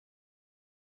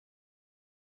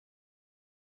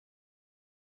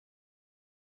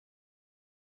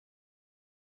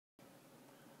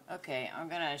Okay, I'm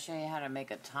going to show you how to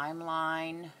make a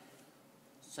timeline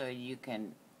so you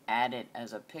can add it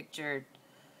as a picture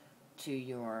to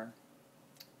your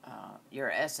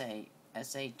essay,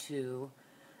 Essay 2.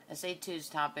 Essay 2's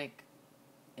topic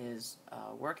is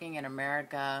working in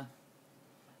America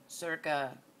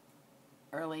circa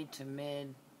early to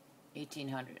mid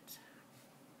 1800s.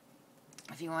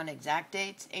 If you want exact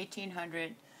dates,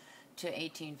 1800 to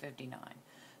 1859.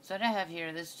 So what I have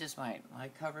here, this is just my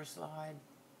cover slide.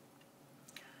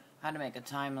 How to make a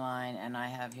timeline, and I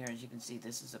have here, as you can see,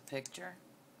 this is a picture.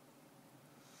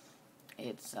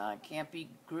 It's can't be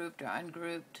grouped or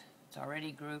ungrouped. It's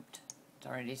already grouped. It's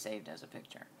already saved as a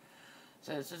picture.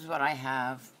 So this is what I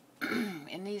have.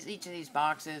 In each of these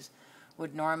boxes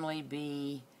would normally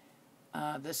be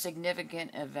the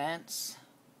significant events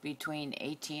between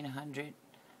 1800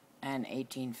 and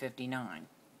 1859.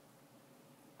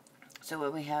 So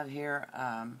what we have here,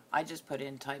 I just put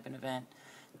in type an event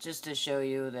just to show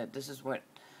you that this is what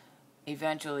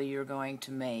eventually you're going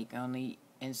to make, only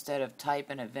instead of type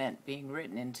an event being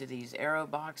written into these arrow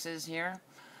boxes here,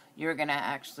 you're going to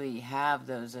actually have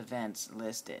those events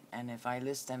listed. And if I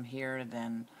list them here,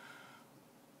 then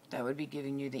that would be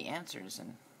giving you the answers,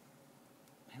 and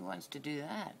who wants to do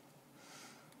that?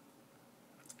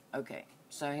 Okay,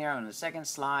 so here on the second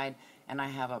slide, and I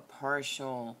have a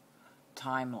partial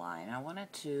timeline. I'm going to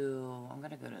go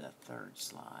to the third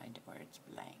slide where it's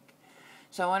blank.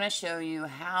 So I want to show you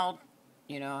how,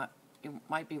 you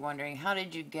might be wondering, how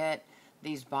did you get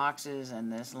these boxes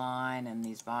and this line and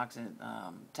these boxes,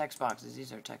 text boxes?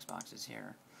 These are text boxes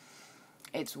here.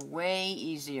 It's way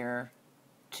easier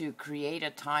to create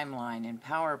a timeline in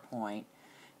PowerPoint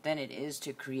than it is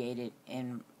to create it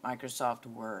in Microsoft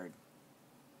Word.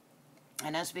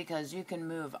 And that's because you can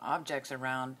move objects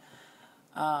around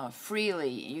freely.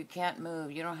 You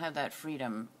don't have that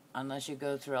freedom unless you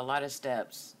go through a lot of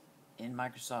steps in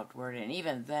Microsoft Word, and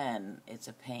even then it's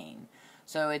a pain.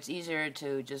 So it's easier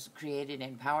to just create it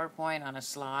in PowerPoint on a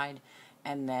slide,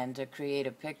 and then to create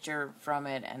a picture from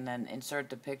it, and then insert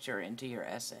the picture into your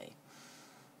essay,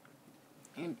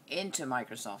 into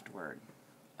Microsoft Word.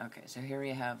 Okay, so here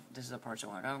you have, this is a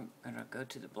partial one. I'm going to go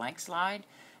to the blank slide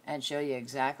and show you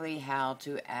exactly how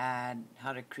to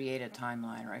create a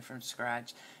timeline right from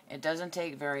scratch. It doesn't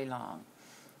take very long.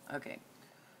 Okay,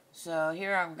 so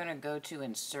here I'm going to go to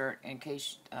insert, in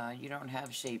case you don't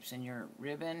have shapes in your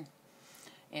ribbon.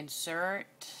 Insert,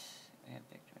 we have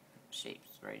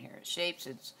shapes right here. Shapes,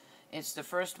 it's the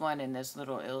first one in this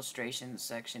little illustration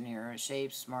section here,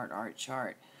 Shapes, Smart Art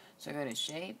Chart. So go to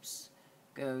Shapes,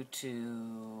 go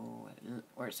to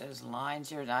where it says lines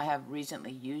here. I have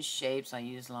recently used shapes. I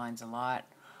use lines a lot.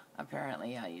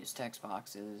 Apparently I use text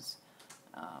boxes,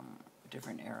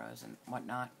 different arrows and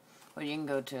whatnot. But you can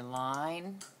go to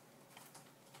line,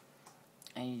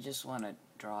 and you just want to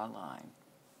draw a line.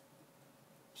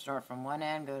 Start from one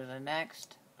end, go to the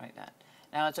next, like that.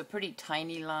 Now it's a pretty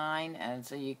tiny line, and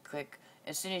so you click,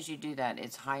 as soon as you do that,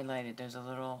 it's highlighted. There's a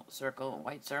little circle,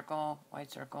 white circle,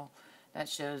 that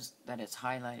shows that it's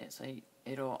highlighted. So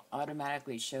it'll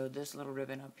automatically show this little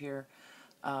ribbon up here,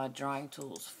 Drawing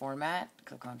Tools, Format.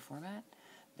 Click on Format.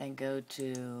 Then go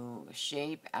to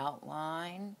Shape,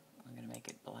 Outline. I'm going to make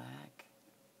it black.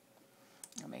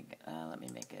 Let me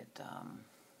make it,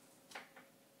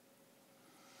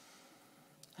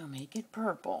 I'll make it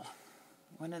purple.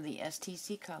 One of the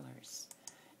STC colors.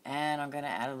 And I'm going to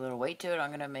add a little weight to it. I'm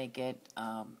going to make it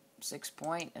 6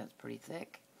 point. That's pretty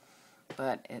thick.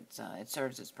 But it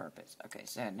serves its purpose. Okay,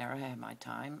 so now I have my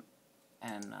time,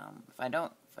 and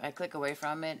if I click away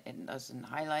from it, it doesn't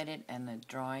highlight it, and the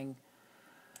drawing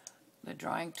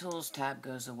tools tab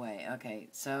goes away. Okay,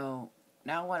 so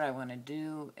now what I want to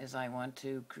do is I want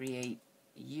to create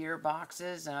year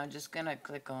boxes, and I'm just going to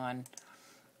click on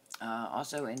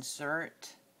also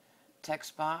insert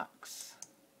text box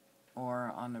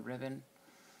or on the ribbon,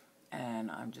 and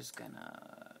I'm just going to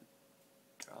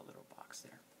draw a little box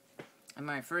there. And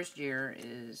my first year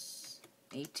is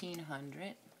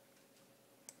 1800.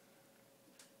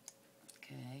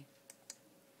 Okay.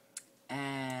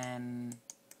 And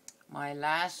my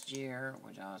last year,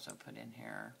 which I also put in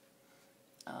here,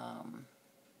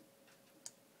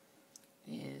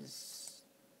 is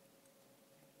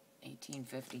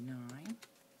 1859.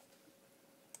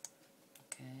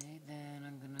 Okay, then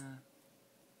I'm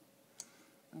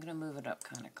gonna move it up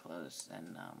kind of close,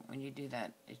 and when you do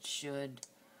that, it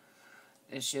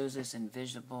shows this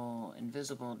invisible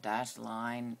dashed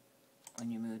line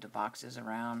when you move the boxes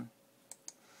around,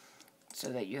 so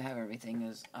that you have everything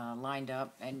is lined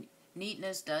up. And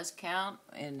neatness does count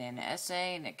in an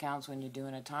essay, and it counts when you're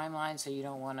doing a timeline, so you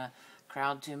don't want to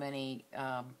crowd too many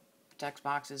text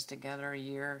boxes together,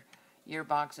 year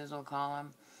boxes we'll call them.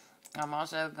 I'm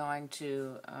also going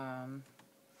to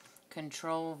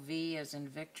Control V as in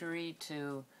victory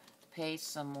to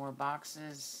paste some more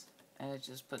boxes, and it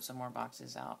just put some more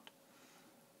boxes out.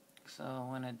 So I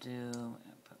want to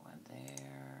put one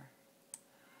there,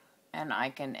 and I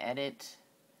can edit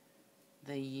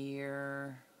the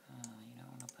year. I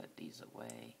want to put these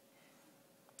away.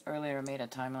 Earlier I made a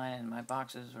timeline and my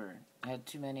boxes I had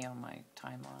too many on my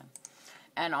timeline.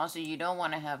 And also you don't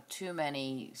want to have too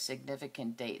many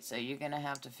significant dates, so you're going to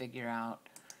have to figure out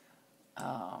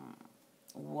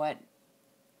what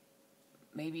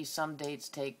maybe some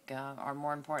dates are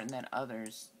more important than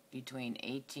others between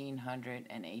 1800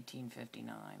 and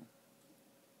 1859.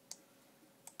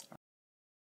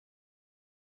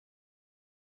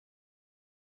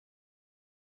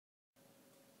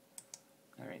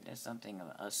 Alright, there's something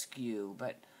askew,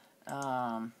 but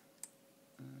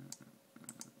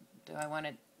do I want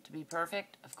it to be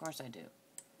perfect? Of course I do.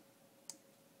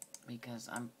 Because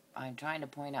I'm trying to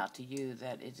point out to you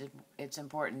that it's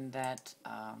important that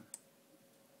I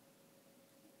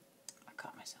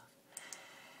caught myself.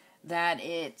 That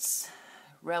it's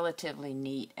relatively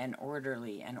neat and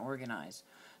orderly and organized.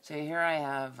 So here I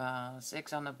have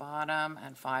 6 on the bottom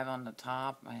and 5 on the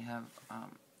top. I have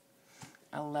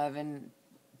 11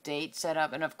 dates set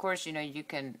up, and of course, you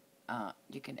can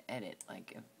edit.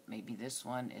 Like if maybe this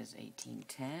one is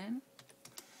 1810.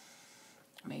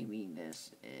 Maybe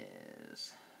this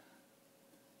is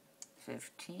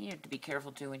 15. You have to be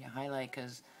careful too when you highlight,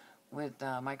 because with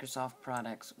Microsoft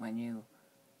products, when you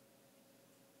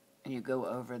go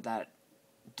over that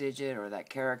digit or that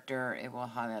character, it will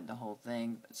highlight the whole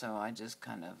thing. So I just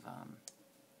kind of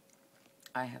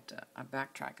I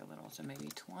backtrack a little. So maybe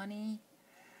 20.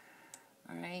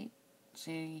 All right.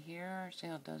 See here. See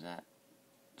how it does that.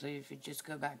 So if you just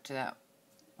go back to that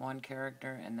one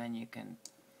character, and then you can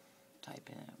type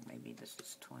in, maybe this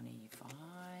is 25.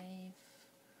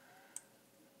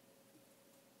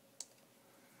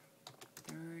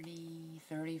 30,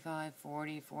 35,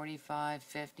 40, 45,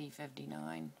 50,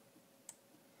 59.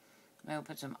 Maybe we'll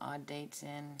put some odd dates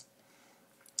in.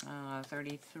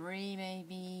 33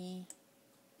 maybe.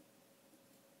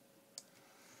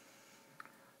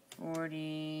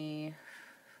 48.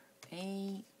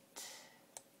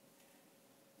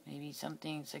 Maybe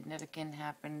something significant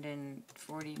happened in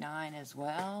 49 as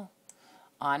well.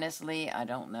 Honestly, I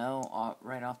don't know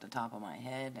right off the top of my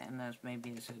head, and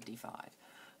maybe this is 55.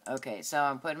 Okay, so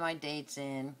I'm putting my dates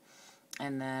in,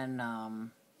 and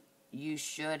then you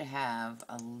should have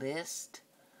a list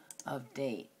of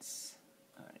dates.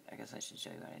 All right, I guess I should show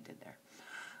you what I did there.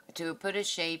 To put a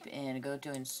shape in, go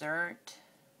to Insert,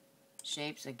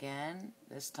 Shapes again.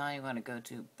 This time you want to go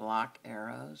to Block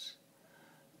Arrows.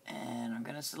 And I'm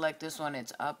going to select this one.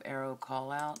 It's Up Arrow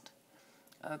Call Out.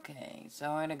 Okay, so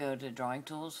I'm going to go to Drawing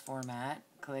Tools, Format,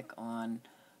 click on,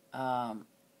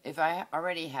 if I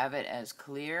already have it as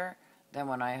clear, then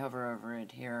when I hover over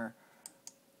it here,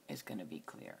 it's going to be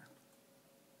clear.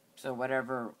 So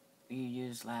whatever you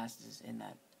use last is in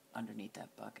that, underneath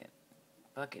that bucket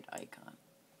icon.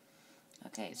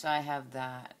 Okay, so I have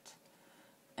that.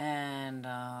 And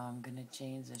I'm going to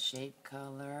change the shape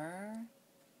color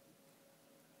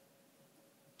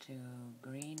to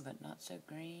green, but not so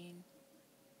green.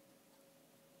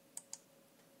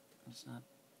 It's not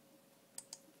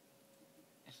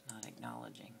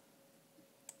acknowledging.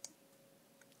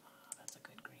 Oh, that's a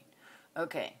good green.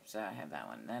 Okay, so I have that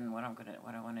one. Then what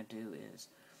I want to do is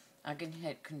I can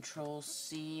hit Control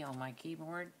C on my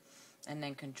keyboard, and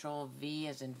then Control V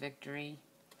as in victory,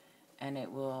 and it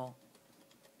will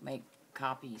make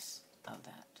copies of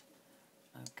that.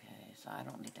 Okay, so I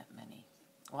don't need that many.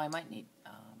 Well, I might need,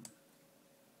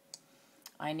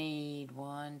 I need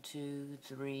 1, 2,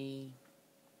 3.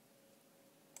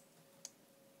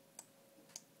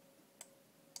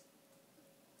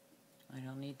 I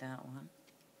don't need that one.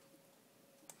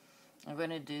 I'm going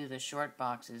to do the short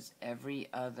boxes every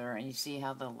other, and you see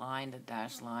how the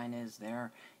dashed line is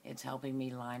there? It's helping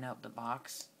me line up the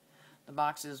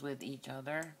boxes with each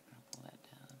other. I'll pull that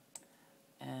down.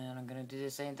 And I'm going to do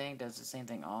the same thing. It does the same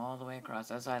thing all the way across.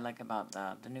 That's what I like about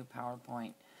the new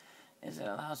PowerPoint, is it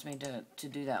allows me to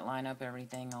do that, line up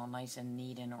everything all nice and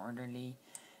neat and orderly.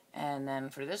 And then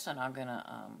for this one, I'm going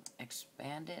to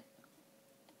expand it.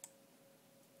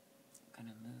 I'm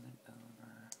going to move it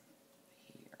over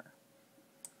here.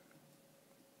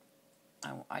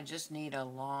 I just need a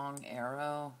long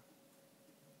arrow,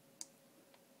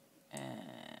 and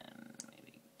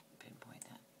maybe pinpoint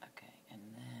that. Okay, and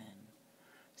then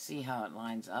see how it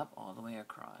lines up all the way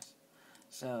across.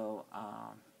 So,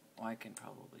 well, I can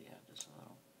probably add this a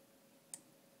little.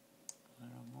 A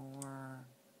little more,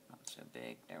 not so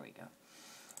big. There we go.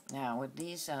 Now with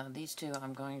these two,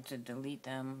 I'm going to delete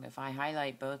them. If I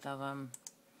highlight both of them,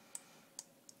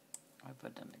 I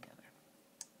put them together.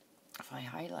 If I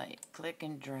highlight, click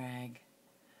and drag,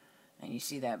 and you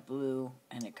see that blue,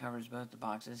 and it covers both the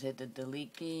boxes, hit the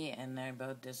delete key, and they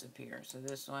both disappear. So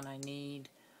this one I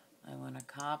want to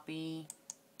copy.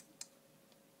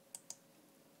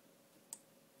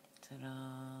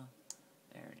 Ta-da!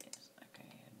 There it is. Okay,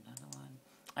 another one.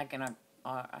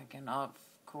 Of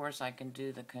course, I can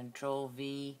do the Control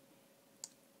V,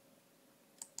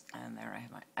 and there I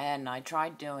have my. And I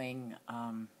tried doing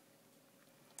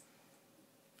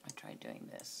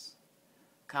this,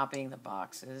 copying the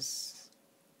boxes,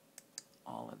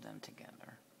 all of them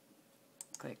together.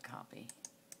 Click copy.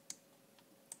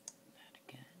 That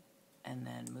again, and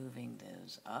then moving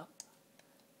those up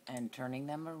and turning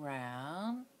them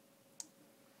around.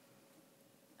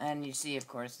 And you see, of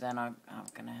course, then I'm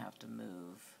going to have to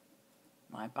move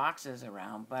my boxes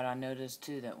around. But I noticed,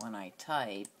 too, that when I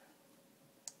type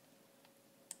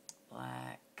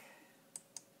black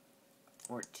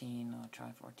 14, I'll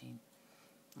try 14.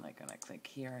 I'm like, going to click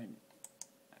here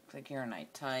and I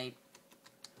type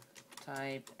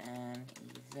and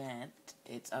event.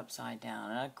 It's upside down.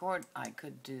 And of course, I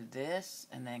could do this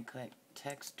and then click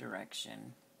text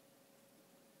direction.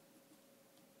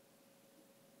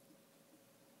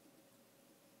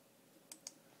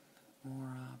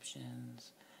 More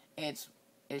options. It's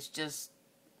just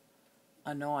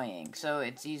annoying. So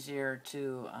it's easier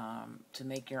to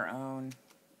make your own.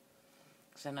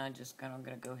 So now I'm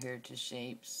gonna go here to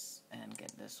shapes and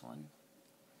get this one.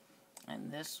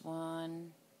 And this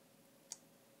one.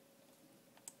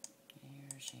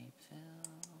 Here, shape fill.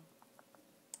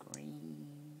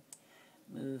 Green.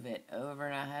 Move it over.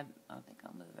 And I think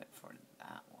I'll move it for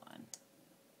that one.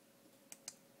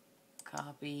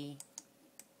 Copy.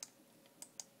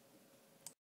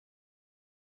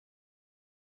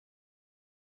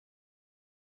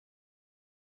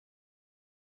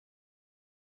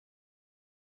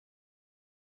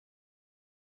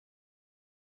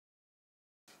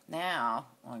 Now,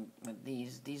 with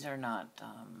these are not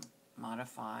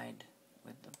modified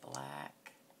with the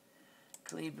black.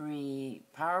 Calibri,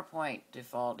 PowerPoint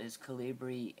default is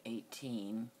Calibri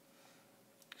 18.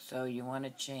 So you want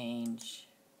to change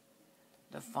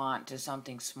the font to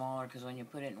something smaller, because when you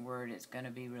put it in Word, it's going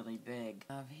to be really big.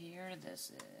 Here,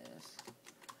 this is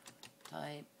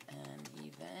type and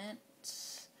event.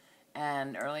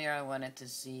 And earlier I wanted to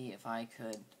see if I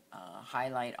could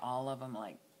highlight all of them,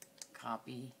 like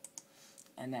copy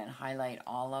and then highlight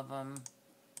all of them,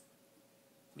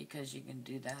 because you can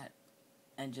do that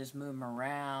and just move them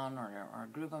around or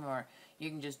group them, or you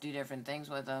can just do different things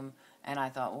with them. And I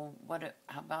thought, well,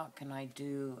 how about can I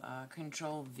do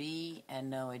Control V?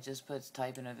 And no, it just puts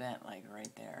type and event like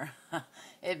right there.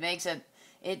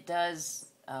 It does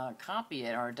copy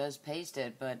it, or it does paste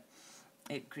it, but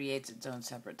it creates its own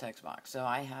separate text box. So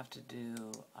I have to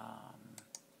do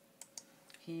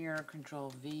here,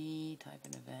 Control V, type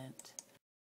an event.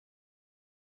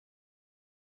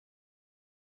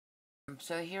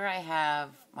 So here I have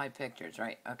my pictures,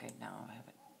 right? Okay, now I have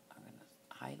it. I'm going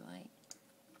to highlight.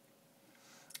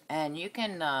 And you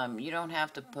can, you don't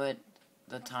have to put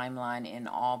the timeline in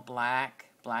all black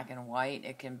and white.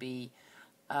 It can be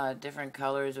different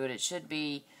colors, but it should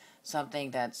be something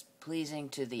that's pleasing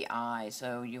to the eye.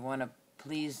 So you want to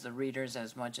please the readers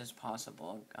as much as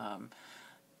possible.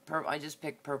 I just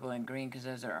picked purple and green because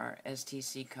those are our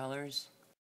STC colors.